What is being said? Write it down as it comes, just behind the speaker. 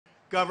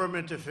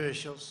government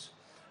officials.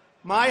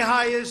 My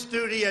highest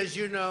duty, as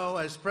you know,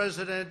 as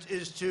president,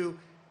 is to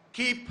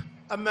keep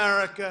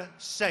America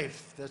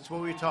safe. That's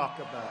what we talk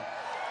about.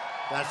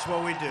 That's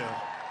what we do.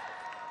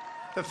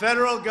 The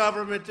federal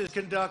government is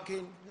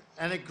conducting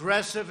an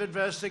aggressive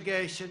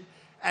investigation,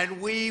 and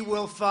we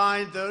will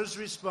find those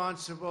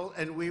responsible,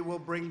 and we will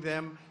bring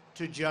them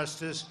to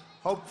justice,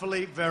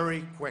 hopefully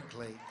very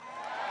quickly.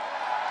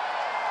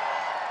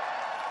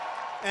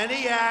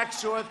 Any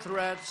acts or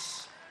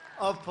threats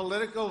of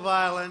political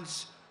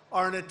violence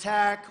are an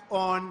attack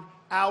on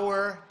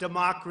our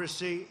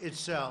democracy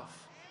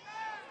itself.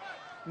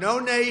 No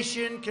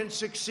nation can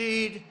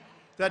succeed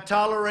that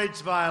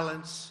tolerates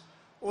violence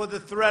or the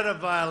threat of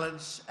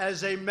violence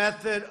as a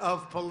method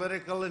of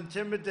political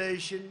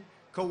intimidation,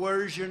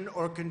 coercion,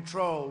 or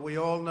control. We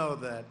all know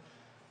that.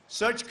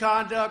 Such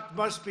conduct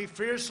must be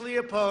fiercely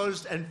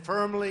opposed and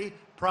firmly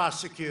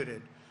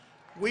prosecuted.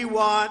 We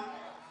want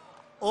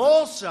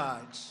all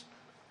sides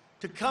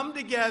to come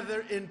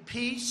together in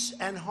peace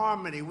and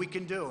harmony. We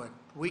can do it.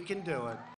 We can do it.